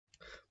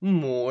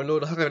Hello,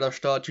 the hacker at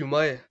start. You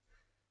might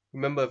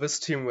remember this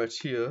team right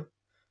here,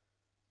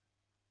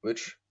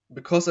 which,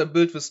 because I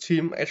built this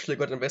team, actually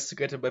got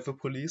investigated by the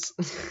police.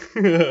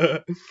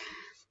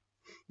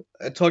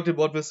 I talked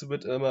about this a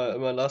bit in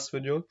my last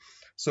video.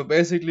 So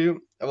basically,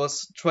 I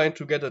was trying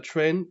to get a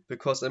train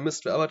because I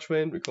missed the other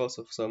train because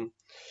of some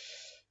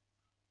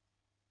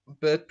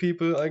bad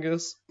people, I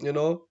guess, you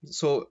know.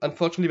 So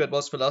unfortunately, that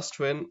was the last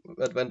train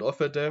that went off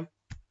that day,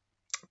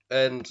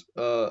 and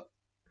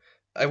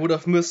I would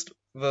have missed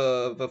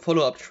the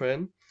follow-up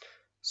train.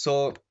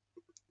 So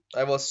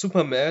I was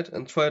super mad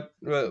and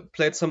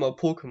played some more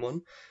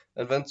Pokemon,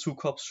 and then two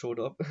cops showed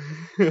up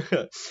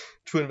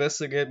to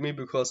investigate me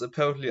because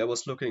apparently I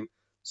was looking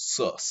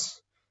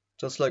sus.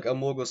 Just like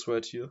Amogus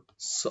right here.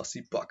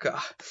 Sussy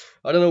baka.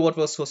 I don't know what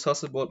was so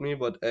sus about me,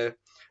 but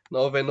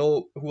now they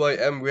know who I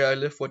am, where I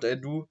live, what I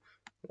do,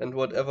 and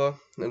whatever,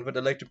 and that I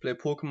like to play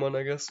Pokemon,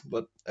 I guess.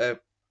 But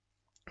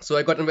so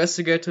I got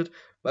investigated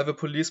by the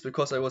police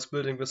because I was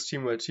building this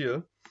team right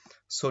here.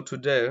 So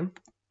today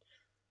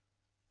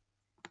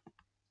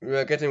we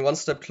are getting one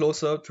step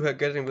closer to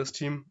getting this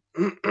team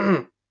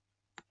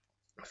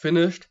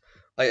finished.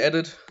 I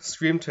added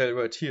Screamtail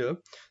right here.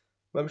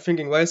 I'm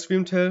thinking, why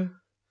Screamtail?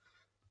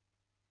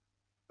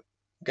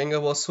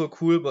 Gengar was so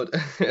cool, but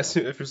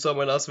if you saw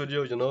my last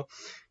video, you know,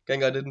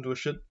 Gengar didn't do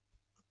shit.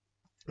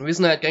 The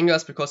reason I had Gengar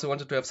is because I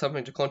wanted to have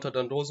something to counter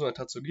Dondozo and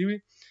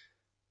Tatsugiri.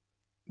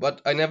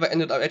 But I never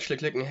ended up actually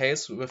clicking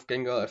Haze with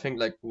Gengar, I think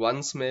like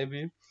once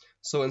maybe.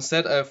 So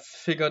instead I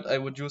figured I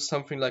would use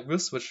something like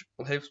this, which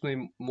helps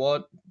me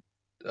more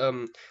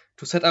to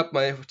set up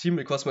my team,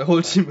 because my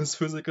whole team is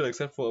physical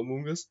except for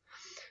Amogus.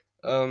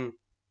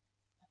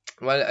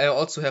 While I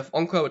also have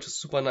Encore, which is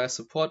super nice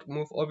support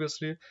move,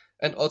 obviously,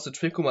 and also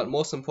Trico, but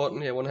most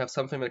importantly, I want to have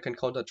something that can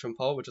counter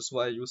Chimpao, which is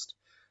why I used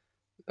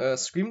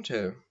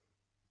Screamtail.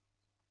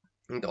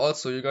 And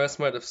also, you guys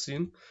might have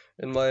seen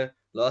in my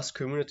last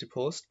community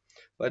post,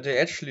 but I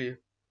actually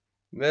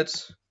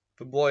met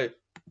the boy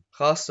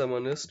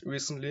Rastamanist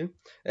recently,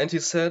 and he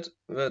said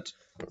that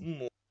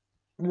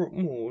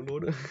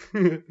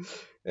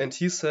and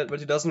he said that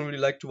he doesn't really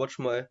like to watch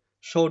my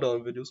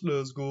showdown videos.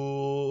 Let's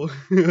go.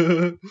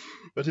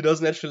 But he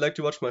doesn't actually like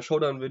to watch my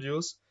showdown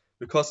videos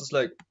because it's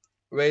like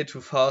way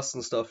too fast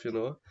and stuff, you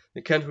know.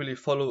 You can't really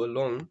follow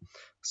along.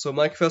 So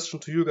my question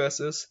to you guys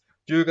is,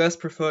 do you guys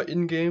prefer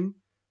in-game?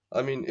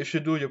 I mean, if you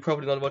do, you're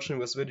probably not watching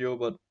this video,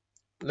 but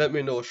let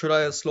me know. Should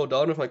I slow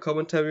down with my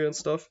commentary and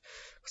stuff?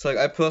 Because like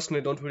I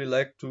personally don't really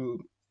like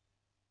to,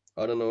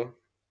 I don't know,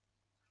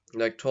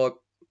 like talk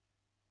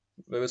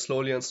very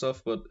slowly and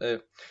stuff, but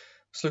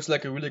this looks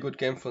like a really good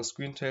game for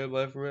Screamtail,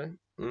 by the way.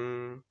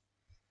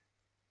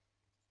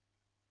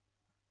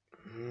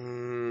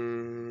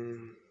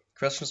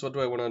 Question is, what do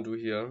I want to do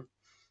here?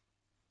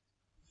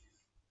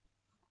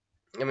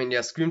 I mean, yeah,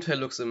 Screamtail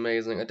looks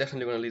amazing. I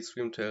definitely want to lead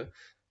Screamtail,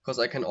 because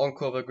I can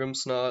Encore the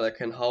Grimmsnarl, I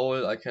can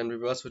Howl, I can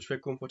reverse the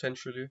Trick Room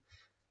potentially.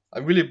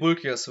 I'm really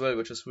bulky as well,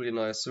 which is really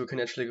nice, so you can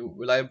actually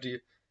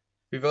reliably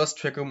reverse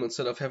Trick Room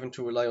instead of having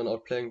to rely on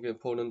outplaying the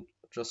opponent,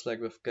 just like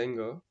with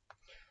Gengar.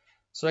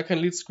 So I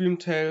can lead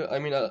Screamtail. I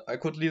mean, I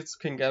could lead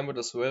King Gambit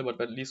as well, but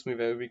that leaves me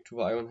very weak to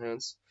the Iron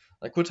Hands.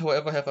 I could,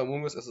 however, have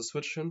Amogus as a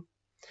switch-in.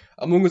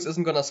 Amogus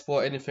isn't gonna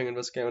spore anything in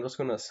this game, I'm just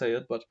gonna say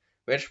it, but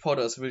Rage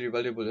Powder is really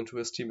valuable into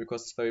his team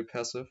because it's very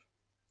passive.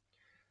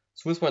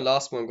 So who's my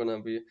last one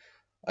gonna be?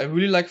 I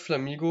really like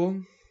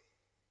Flamigo,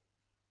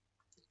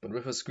 but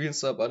with his green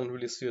sub I don't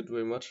really see it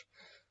doing much.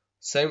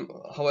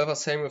 However,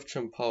 same with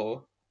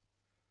Chimpao.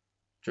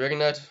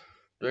 Dragonite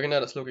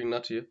is looking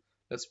nutty.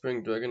 Let's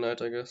bring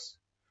Dragonite, I guess.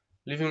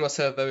 Leaving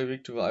myself very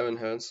weak to the Iron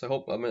Hands. I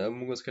hope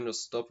Amogus can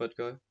just stop that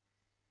guy.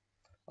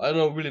 I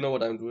don't really know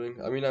what I'm doing.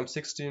 I mean, I'm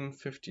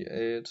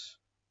 1658.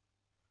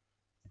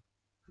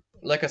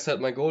 Like I said,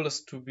 my goal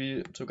is to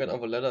get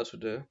on the ladder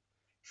today.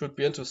 Should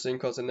be interesting,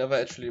 because I never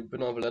actually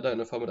been on the ladder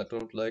in a format I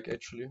don't like,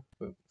 actually,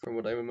 from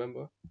what I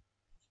remember.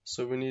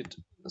 So we need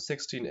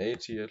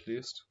 1680 at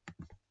least.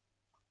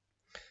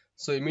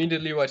 So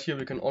immediately right here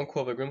we can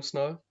Encore the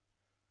Grimmsnarl.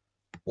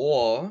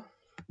 Or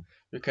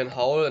we can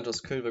Howl and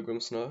just kill the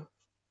Grimmsnarl.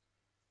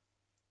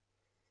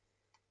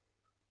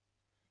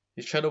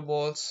 He Shadow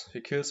Balls,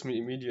 he kills me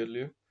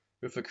immediately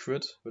with a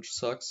crit, which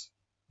sucks.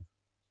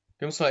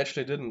 Grimmsnarl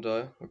actually didn't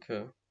die,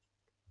 okay.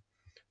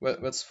 Well,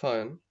 that's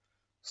fine.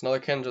 So now I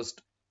can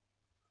just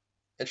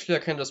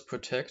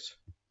protect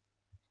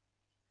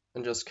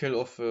and just kill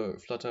off the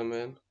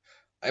Flutterman.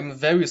 I'm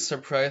very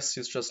surprised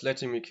he's just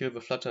letting me kill the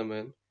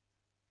Flutterman.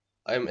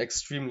 I'm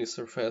extremely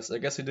surprised. I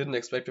guess he didn't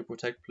expect a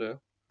protect play.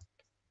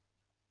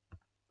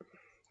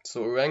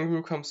 So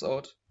Oranguru comes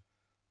out.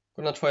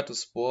 Gonna try to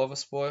spore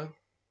this boy.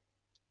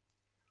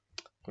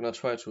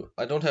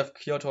 I don't have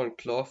Kyoto and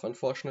Cloth,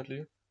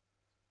 unfortunately.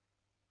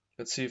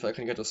 Let's see if I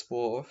can get a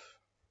spore off.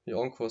 He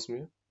Encores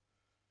me.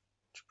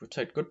 To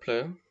protect, good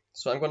play.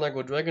 So I'm gonna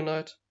go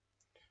Dragonite.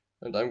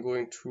 And I'm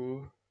going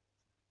to...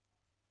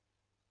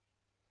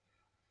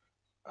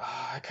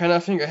 I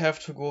kinda think I have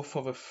to go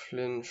for the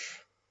flinch.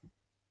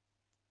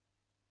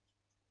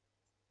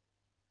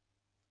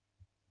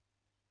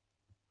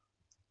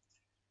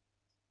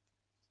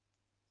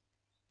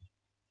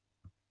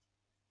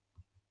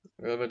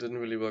 Well, that didn't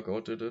really work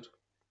out, did it?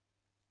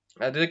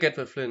 I did get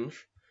the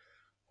flinch.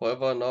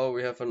 However, now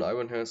we have an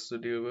Iron Hands to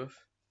deal with.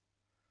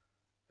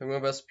 I think my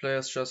best play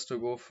is just to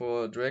go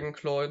for Dragon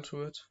Claw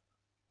into it.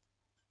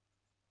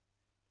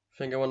 I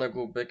think I wanna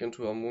go back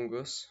into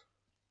Amoonguss.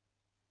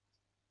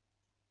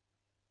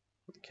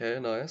 Okay,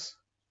 nice.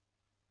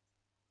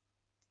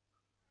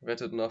 That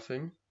did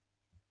nothing.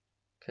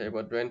 Okay,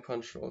 but Drain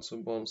Punch also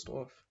bounced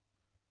off.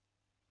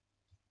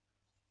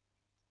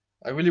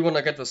 I really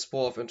wanna get the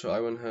Spore off into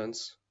Iron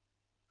Hands.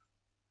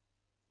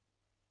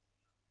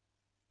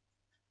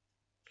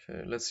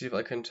 Okay, let's see if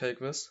I can take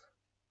this.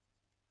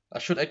 I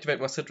should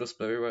activate my Citrus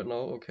Berry right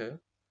now, okay.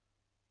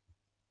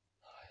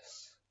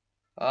 Nice.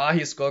 Ah,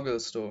 he's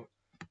Goggles though.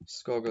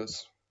 He's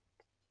Goggles.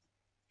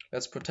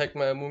 Let's protect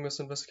my Amoonguss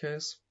in this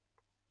case.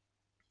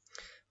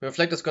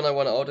 Reflect is gonna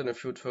run out in a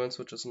few turns,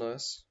 which is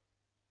nice.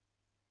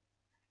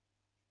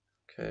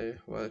 Okay,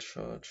 Wild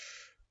Charge.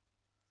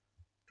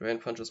 Drain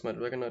punches my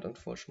Dragonite,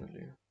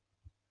 unfortunately.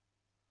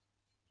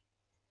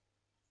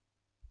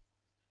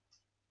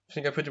 I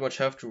think I pretty much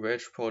have to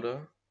Rage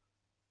Powder.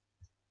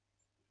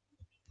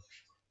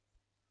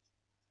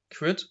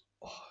 Crit?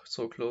 Oh,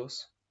 so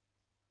close.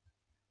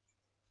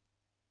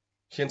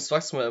 He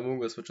instructs my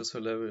Amoonguss, which is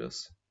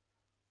hilarious.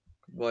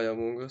 Goodbye,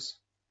 Amoonguss.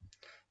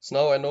 So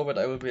now I know that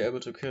I will be able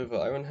to kill the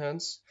Iron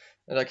Hands.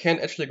 And I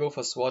can't actually go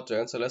for Sword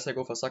Dance unless I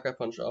go for Sucker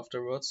Punch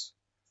afterwards.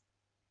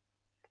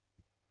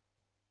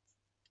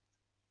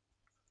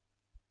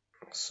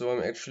 So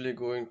I'm actually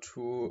going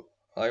to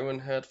Iron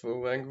Head for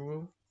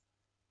Oranguru.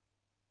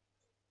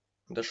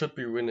 And I should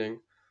be winning.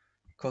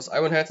 Because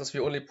Iron Head is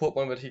the only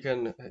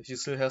Pokemon that he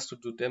still has to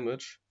do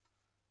damage.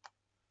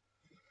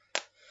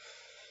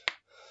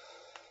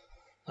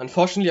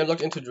 Unfortunately, I'm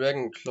locked into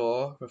Dragon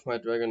Claw with my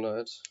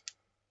Dragonite.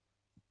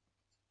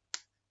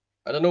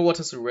 I don't know what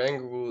his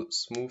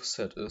Oranguru's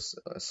moveset is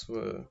as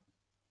well.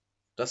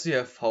 Does he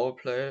have Foul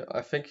Play?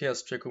 I think he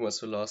has Trick Room as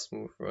the last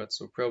move, right?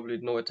 So probably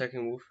no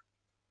attacking move.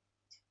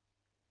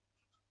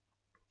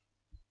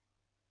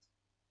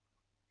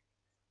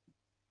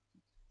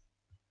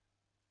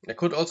 I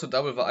could also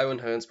double the Iron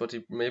Hands, but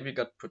he maybe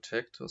got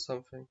Protect or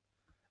something.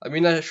 I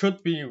mean, I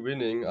should be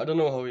winning. I don't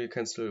know how he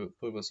can still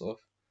pull this off.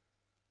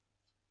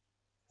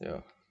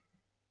 Yeah.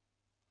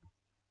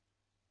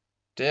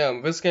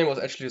 Damn, this game was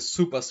actually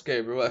super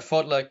scary, bro. I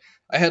thought like,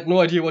 I had no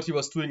idea what he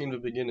was doing in the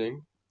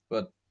beginning,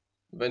 but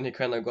then he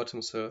kinda got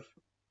himself.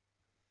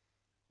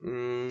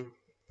 Now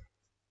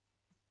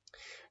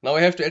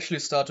I have to actually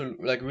start to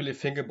like really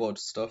think about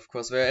stuff,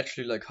 because they're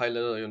actually like high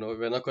level, you know.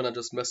 They're not gonna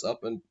just mess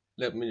up and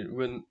let me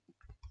win,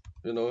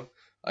 you know.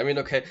 I mean,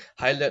 okay,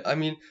 high level. I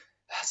mean,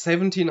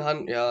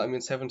 1700. Yeah, I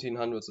mean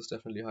 1700s is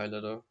definitely high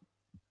ladder.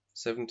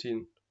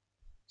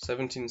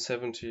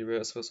 1770. Where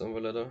is this on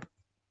the ladder?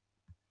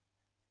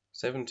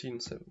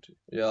 1770.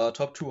 Yeah,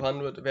 top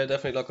 200. They're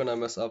definitely not gonna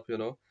mess up, you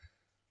know.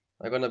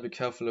 I'm gonna be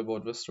careful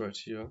about this right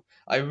here.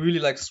 I really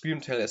like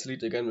Screamtail as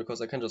lead again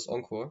because I can just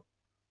Encore.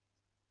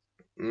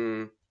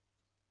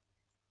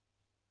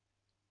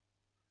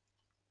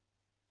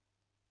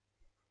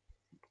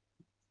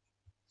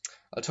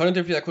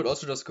 Alternatively, I could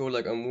also just go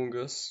like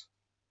Amoonguss.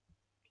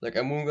 Like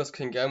Amoonguss,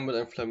 King Gambit,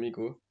 and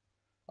Flamigo.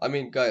 I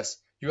mean,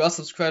 guys, you are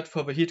subscribed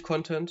for the heat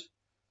content.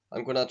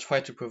 I'm gonna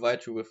try to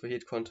provide you with the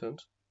heat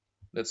content.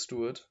 Let's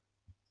do it.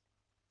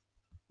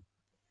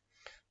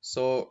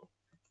 So,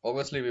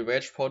 obviously we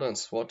Rage Powder and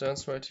Sword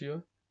Dance right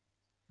here.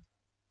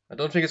 I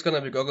don't think it's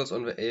gonna be Goggles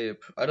on the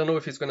Ape. I don't know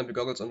if he's gonna be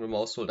Goggles on the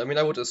Mousehold. I mean,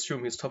 I would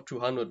assume he's top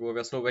 200, where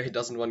there's no way he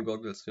doesn't run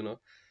Goggles, you know.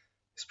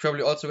 He's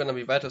probably also gonna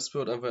be Vital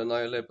Spirit on the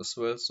Annihilate as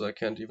well, so I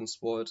can't even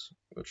spoil it.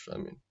 Which, I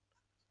mean,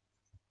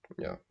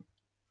 yeah.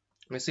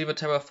 We see the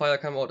Terra Fire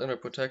come out and we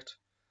Protect.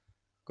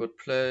 Good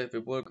play. We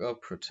bulk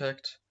up,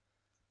 Protect.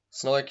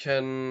 So now I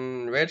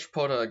can Rage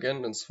Powder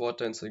again and Sword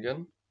Dance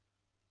again.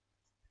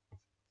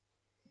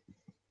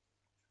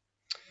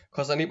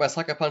 Because I need my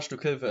Sucker Punch to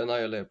kill the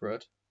Annihilate,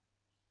 right?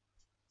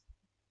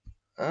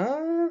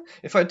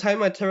 If I time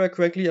my Terra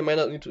correctly, I might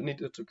not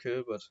need it to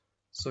kill, but...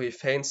 So he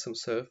feigns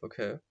himself,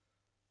 okay.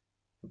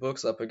 He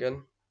bulks up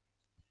again.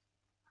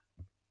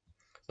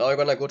 Now I'm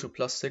gonna go to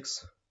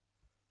 +6.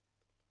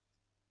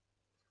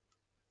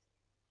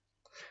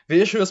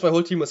 The issue is my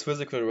whole team is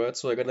physical, right?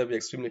 So I gotta be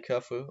extremely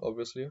careful,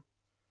 obviously.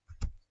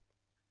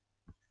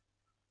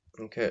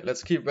 Okay,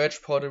 let's keep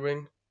Rage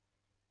Powdering.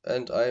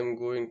 And I'm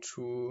going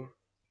to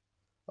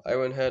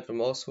Iron Head the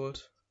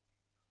Mousehold.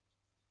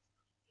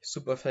 He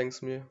super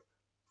fangs me.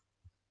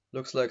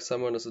 Looks like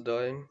someone is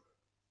dying.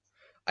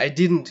 I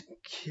didn't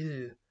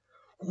kill.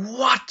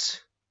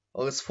 What?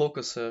 Oh, it's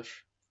Focus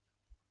Sash.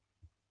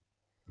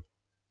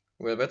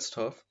 Well, that's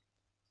tough.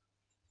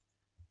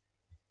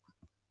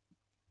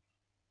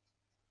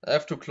 I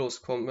have to close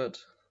combat.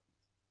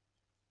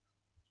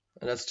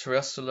 And that's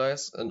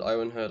Terrestrialize and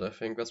Iron Head, I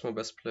think. That's my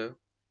best play.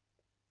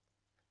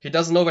 He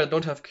doesn't know that I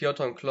don't have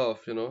Kyoto and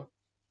Cloth, you know?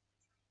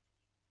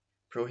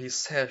 Bro, he's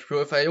Sash.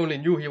 Bro, if I only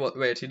knew he was.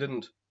 Wait, he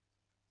didn't.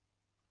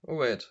 Oh,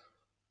 wait.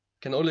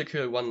 Can only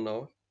kill one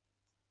now.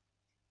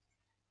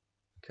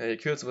 Okay, he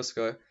kills this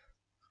guy.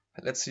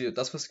 Let's see,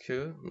 does this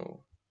kill?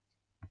 No.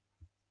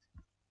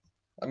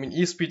 I mean,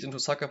 E-Speed into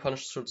Sucker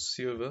Punch should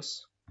seal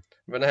this.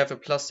 When I have a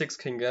 +6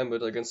 King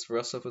Gambit against the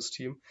rest of his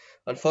team.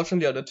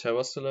 Unfortunately, I did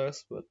Terra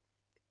Stylize, but...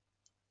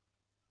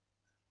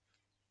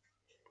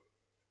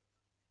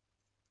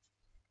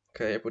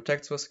 Okay, it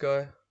protects this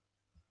guy.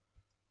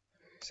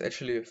 It's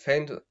actually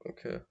Feint.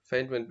 Okay,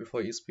 Feint went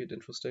before E-Speed,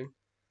 interesting.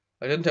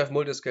 I didn't have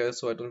multiscale,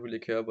 so I don't really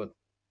care, but...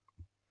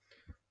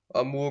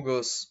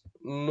 Amogus.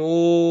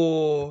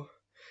 No!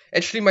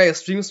 Actually, my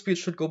extreme speed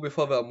should go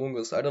before the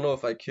Amogus. I don't know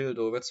if I kill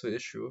though, that's the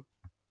issue.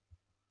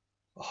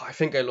 Oh, I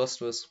think I lost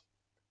this.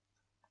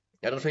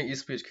 I don't think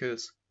E-Speed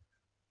kills.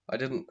 I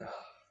didn't...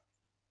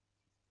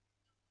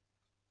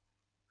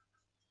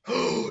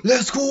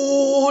 Let's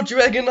go!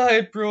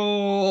 Dragonite, bro!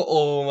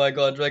 Oh my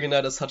god,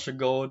 Dragonite is such a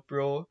goat,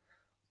 bro.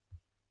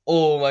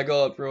 Oh my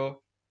god,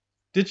 bro.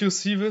 Did you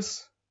see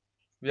this?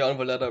 We are on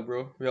the ladder,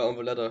 bro. We are on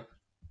the ladder.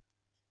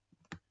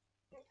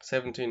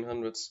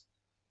 1700s.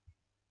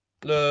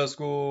 Let's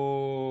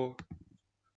go!